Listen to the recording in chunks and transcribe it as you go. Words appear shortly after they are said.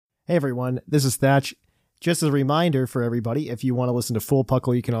Hey everyone, this is Thatch. Just as a reminder for everybody, if you want to listen to full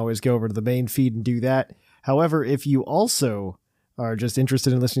PUCL, you can always go over to the main feed and do that. However, if you also are just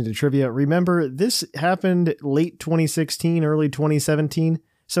interested in listening to trivia, remember this happened late 2016, early 2017.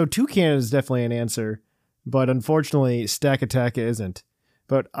 So Toucan is definitely an answer, but unfortunately Stack Attack isn't.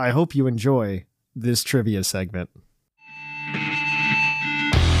 But I hope you enjoy this trivia segment.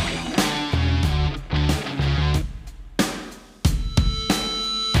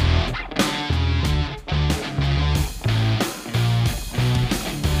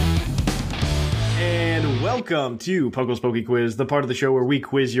 Welcome to PokeQuiz PokeQuiz, the part of the show where we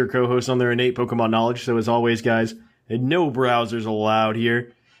quiz your co-hosts on their innate Pokemon knowledge. So as always, guys, no browsers allowed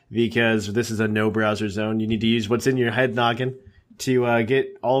here because this is a no browser zone. You need to use what's in your head noggin to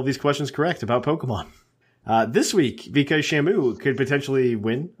get all of these questions correct about Pokemon. This week, because Shamu could potentially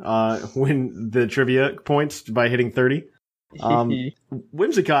win the trivia points by hitting 30,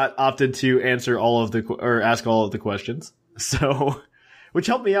 Whimsicott opted to answer ask all of the questions. So. Which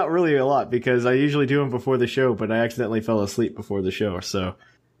helped me out really a lot because I usually do them before the show, but I accidentally fell asleep before the show, so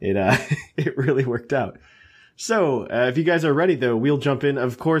it really worked out. So, if you guys are ready though, we'll jump in.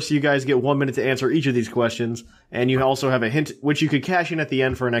 Of course, you guys get 1 minute to answer each of these questions, and you also have a hint, which you could cash in at the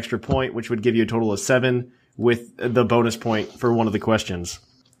end for an extra point, which would give you a total of 7 with the bonus point for one of the questions.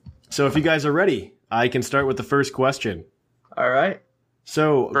 So, if you guys are ready, I can start with the first question. All right.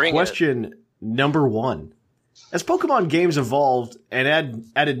 So, question number 1. As Pokemon games evolved and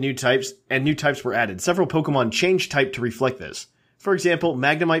added new types, and new types were added, several Pokemon changed type to reflect this. For example,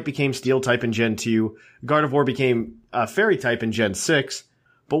 Magnemite became Steel type in Gen 2, Gardevoir became Fairy type in Gen 6,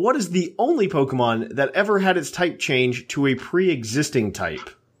 but what is the only Pokemon that ever had its type change to a pre-existing type?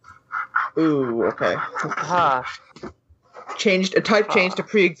 Ooh, okay. Changed to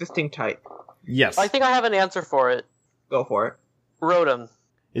pre-existing type. Yes. I think I have an answer for it. Go for it. Rotom.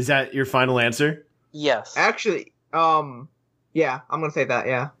 Is that your final answer? Yes. Actually, yeah, I'm gonna say that,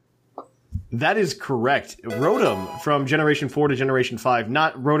 yeah. That is correct. Rotom from Generation 4 to Generation 5.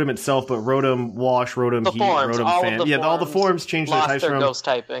 Not Rotom itself, but Rotom Wash, Rotom Heat, Rotom Fan. Yeah, all the forms changed their types from... ghost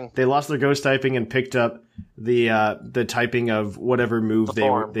typing. They lost their ghost typing and picked up the typing of whatever move they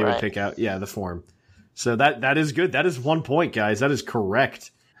would pick out. Yeah, the form. So that is good. That is 1 point, guys. That is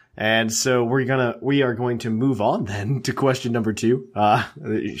correct. And so we are going to move on then to question number 2.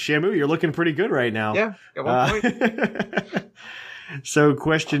 Shamu, you're looking pretty good right now. Yeah, got 1 point. So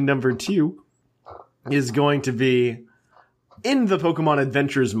question number 2 is going to be in the Pokemon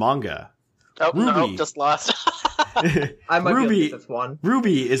Adventures manga. Oh, no, just lost. I might be able to one.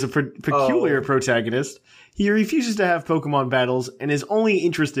 Ruby is a peculiar protagonist. He refuses to have Pokemon battles and is only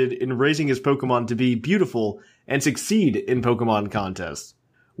interested in raising his Pokemon to be beautiful and succeed in Pokemon contests.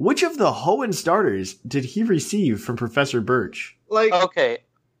 Which of the Hoenn starters did he receive from Professor Birch? Okay.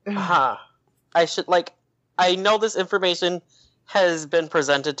 I know this information has been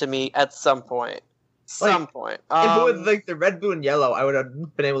presented to me at some point. If it was the red, blue, and yellow, I would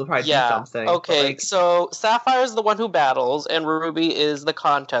have been able to probably do something. Okay, so Sapphire is the one who battles, and Ruby is the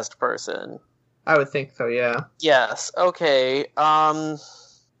contest person. I would think so, yeah. Yes, okay.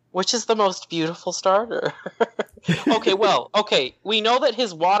 Which is the most beautiful starter? Okay, we know that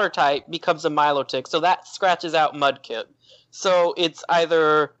his water type becomes a Milotic, so that scratches out Mudkip. So it's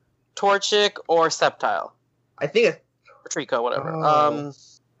either Torchic or Sceptile. I think it's... Trico, whatever.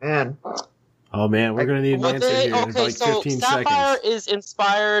 Man. Oh man, we're going to need an answer here in like 15 Sapphire seconds. is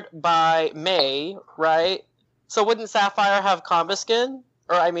inspired by May, right? So wouldn't Sapphire have Combuskin?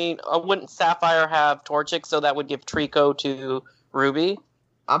 Or, wouldn't Sapphire have Torchic, so that would give Trico to Ruby?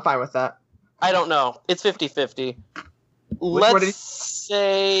 I'm fine with that. I don't know. It's 50-50. Let's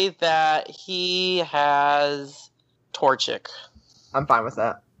say that he has Torchic. I'm fine with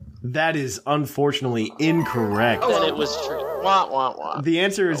that. That is unfortunately incorrect. Then it was true. Wah, wah, wah. The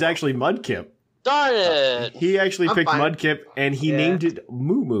answer is actually Mudkip. Darn it! He actually picked Mudkip, and he named it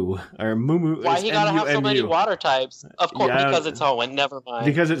Moo Moo. Or Moo Moo. Why he gotta have so many water types? Of course, because it's Hoenn. Never mind.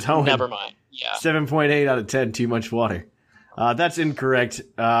 Because it's Hoenn. Never mind. Yeah. 7.8 out of 10, too much water. That's incorrect.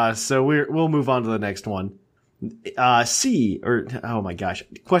 So we'll move on to the next one. Oh my gosh.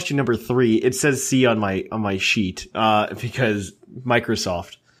 Question number 3. It says C on my sheet, because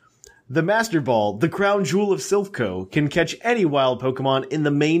Microsoft. The Master Ball, the crown jewel of Silphco, can catch any wild Pokemon in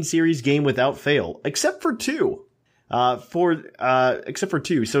the main series game without fail, except for 2. Except for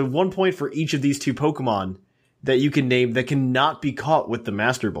 2. So 1 point for each of these 2 Pokemon that you can name that cannot be caught with the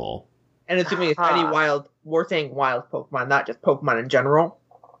Master Ball. And assuming it's any wild, we're saying wild Pokemon, not just Pokemon in general.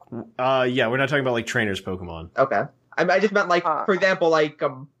 Yeah, we're not talking about like trainers Pokemon. Okay. I just meant for example, a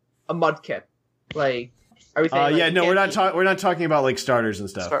Mudkip. Are we saying? we're not talking about like starters and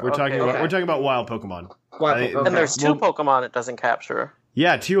stuff. We're talking about wild Pokemon. And there's 2 Pokemon it doesn't capture.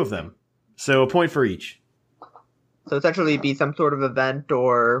 Yeah, 2 of them. So a point for each. So essentially, be some sort of event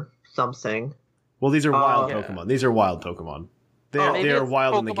or something. Well, these are wild Pokemon. These are wild Pokemon. They are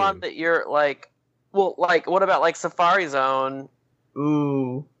wild in the game. That you're like, well, like what about like Safari Zone?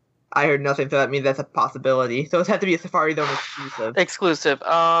 Ooh, I heard nothing, so that means that's a possibility. So it has to be a Safari Zone exclusive.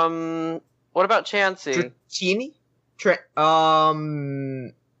 What about Chansey? Dratini?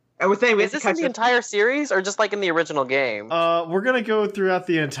 I was saying, is this in the entire series or just like in the original game? We're gonna go throughout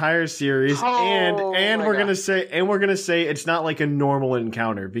the entire series, and we're gonna say it's not like a normal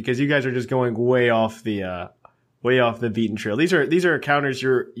encounter because you guys are just going way off the beaten trail. These are encounters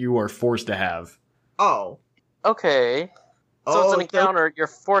you are forced to have. Oh, okay. So it's an encounter you're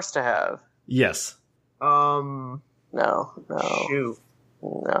forced to have. Yes. No. Shoot.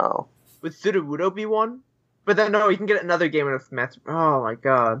 No. Would Sudowoodo be one? But then no, you can get another game in a match. Oh my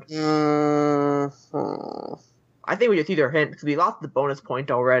god. Mm-hmm. I think we just use our hint because we lost the bonus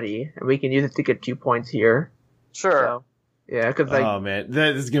point already, and we can use it to get 2 points here. Sure. So, yeah, because like. Oh man,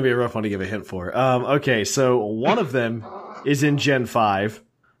 this is gonna be a rough one to give a hint for. Okay, so one of them is in Gen 5,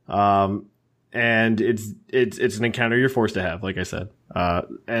 and it's an encounter you're forced to have, like I said.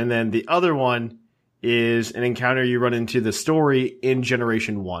 And then the other one is an encounter you run into the story in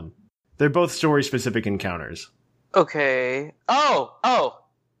Generation 1. They're both story-specific encounters. Okay. Oh!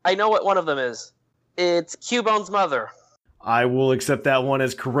 I know what one of them is. It's Cubone's mother. I will accept that one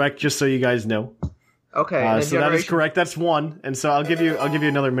as correct, just so you guys know. Okay. So that is correct. That's one, and so I'll give you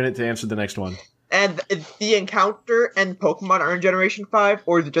another minute to answer the next one. And the encounter and Pokemon are in Generation 5,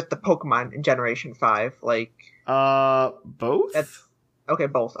 or is it just the Pokemon in Generation 5? Like. Both. Okay,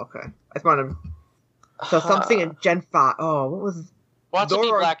 both. Okay. I just want to. So something in Gen 5. Oh, what was? Watch it be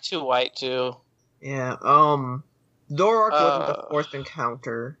Black 2 White too. Yeah. Zoroark wasn't the 4th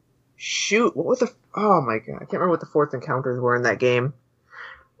encounter. Shoot, what was the? Oh my god, I can't remember what the 4th encounters were in that game.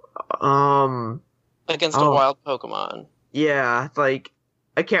 Against a wild Pokemon. Yeah, it's like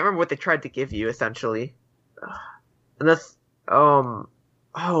I can't remember what they tried to give you essentially. And that's I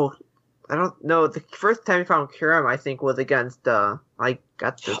don't know. The first time you found Kyurem, I think, was against I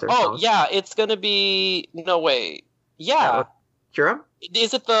got this. Yeah, it's gonna be wait. Yeah. Kyurem?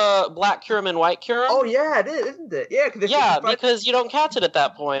 Is it the black Kyurem and white Kyurem? Oh yeah, it is, isn't it? Yeah, because you don't catch it at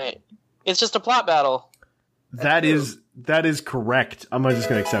that point. It's just a plot battle. That is correct. I'm just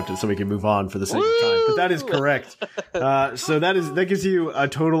going to accept it so we can move on for the sake of time. But that is correct. So that gives you a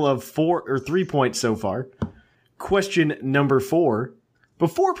total of 3 points so far. Question number 4.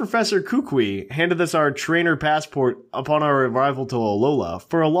 Before Professor Kukui handed us our trainer passport upon our arrival to Alola,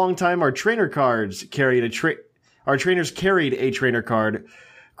 for a long time our trainers carried a trainer card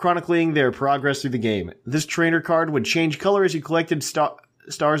chronicling their progress through the game. This trainer card would change color as you collected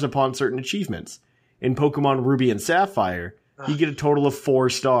stars upon certain achievements. In Pokemon Ruby and Sapphire, you get a total of 4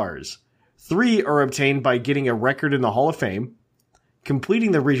 stars. 3 are obtained by getting a record in the Hall of Fame,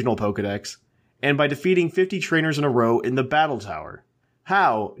 completing the regional Pokedex, and by defeating 50 trainers in a row in the Battle Tower.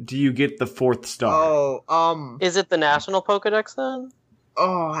 How do you get the 4th star? Is it the National Pokedex then?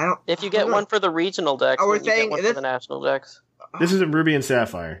 I don't. If you get one for the regional dex, we're then you saying get one for the national dex. This is in Ruby and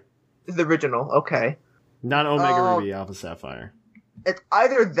Sapphire. It's the original, okay. Not Omega Ruby, Alpha Sapphire. It's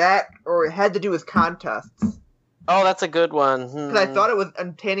either that or it had to do with contests. Oh, that's a good one. Because I thought it was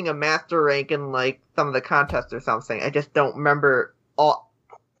obtaining a master rank in like some of the contests or something. I just don't remember all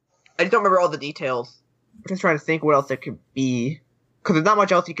the details. I'm just trying to think what else it could be. Because there's not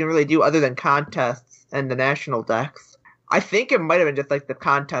much else you can really do other than contests and the national dex. I think it might have been just like the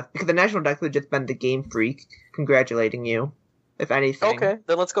contest, because the national dex would have just been the Game Freak congratulating you, if anything. Okay,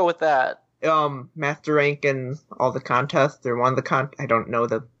 then let's go with that. Master rank and all the contests, or one of the I don't know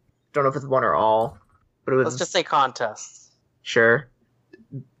if it's one or all, but it was. Let's just say contests. Sure.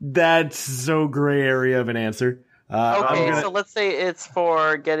 That's so gray area of an answer. So let's say it's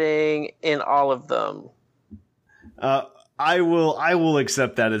for getting in all of them. I will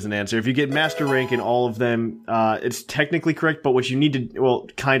accept that as an answer. If you get master rank in all of them, it's technically correct, but what you need to,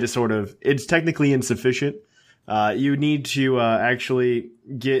 kind of, sort of, it's technically insufficient. You need to actually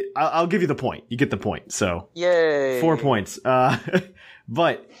get, I'll give you the point. You get the point. So, yay. 4 points.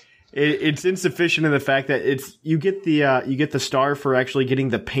 But it's insufficient in the fact that you get the star for actually getting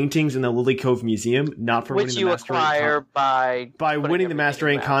the paintings in the Lily Cove Museum, not for winning the master rank. Which you acquire by winning the master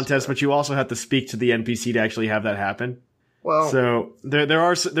rank contest, but you also have to speak to the NPC to actually have that happen. Well, so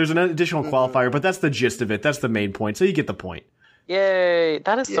there's an additional qualifier, but that's the gist of it. That's the main point. So you get the point. Yay!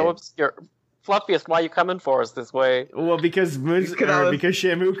 That is so obscure. Fluffiest, why are you coming for us this way? Well, because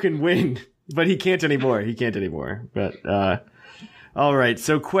Shamu can win. But he can't anymore. But, all right.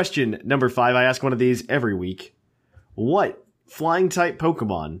 So question number 5. I ask one of these every week. What flying type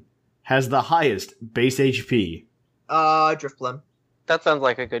Pokemon has the highest base HP? Drifblim. That sounds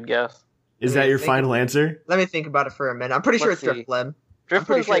like a good guess. Is that your final answer? Let me think about it for a minute. I'm pretty sure it's Drifblim.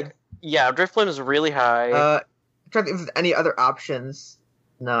 Drifblim's Drifblim is really high. I'm trying to think if there's any other options.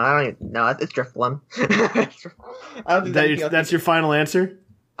 No, I don't even. No, it's Drifblim. I don't think that's your final answer?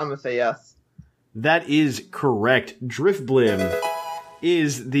 I'm gonna say yes. That is correct. Drifblim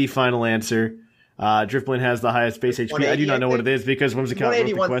is the final answer. Drifblim has the highest base HP. I do not know what it is because Whimsicott wrote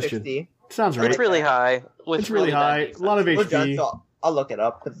the question. Sounds right. It's really high. It's really high. A lot of HP. I'll look it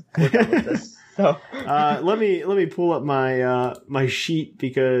up because we're done with this. So. let me pull up my my sheet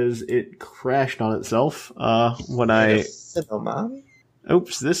because it crashed on itself when I.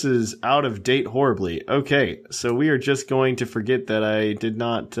 Oops, this is out of date horribly. Okay, so we are just going to forget that I did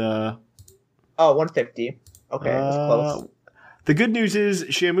not. 150. Okay, that's close. The good news is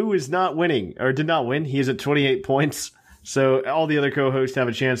Shamu is not winning, or did not win. He is at 28 points, so all the other co-hosts have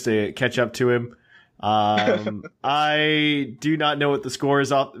a chance to catch up to him. I do not know what the score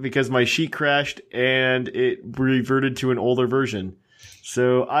is off because my sheet crashed and it reverted to an older version.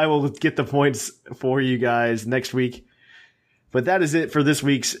 So I will get the points for you guys next week. But that is it for this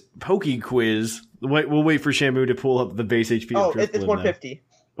week's PokeQuiz. We'll wait for Shamu to pull up the base HP. Oh, it's 150.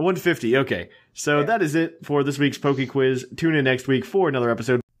 150, okay. So that is it for this week's PokeQuiz. Tune in next week for another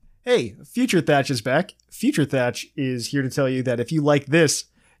episode. Hey, Future Thatch is back. Future Thatch is here to tell you that if you like this,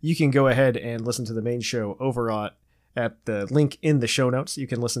 you can go ahead and listen to the main show over at the link in the show notes. You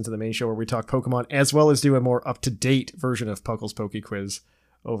can listen to the main show where we talk Pokemon, as well as do a more up-to-date version of Puckle's PokeQuiz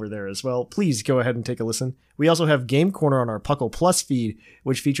over there as well. Please go ahead and take a listen. We also have Game Corner on our Puckle Plus feed,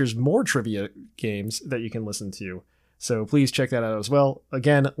 which features more trivia games that you can listen to. So please check that out as well.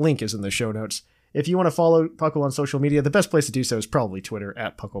 Again, link is in the show notes. If you want to follow Puckle on social media, the best place to do so is probably Twitter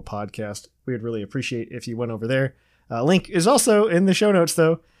at Puckle Podcast. We would really appreciate if you went over there. Link is also in the show notes,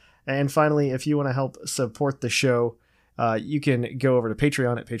 though. And finally, if you want to help support the show, you can go over to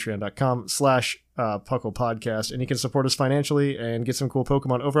Patreon at patreon.com/Puckle Podcast, and you can support us financially and get some cool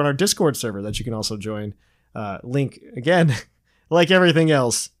Pokemon over on our Discord server that you can also join. Link, again, like everything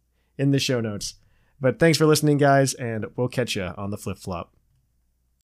else, in the show notes. But thanks for listening, guys, and we'll catch you on the flip-flop.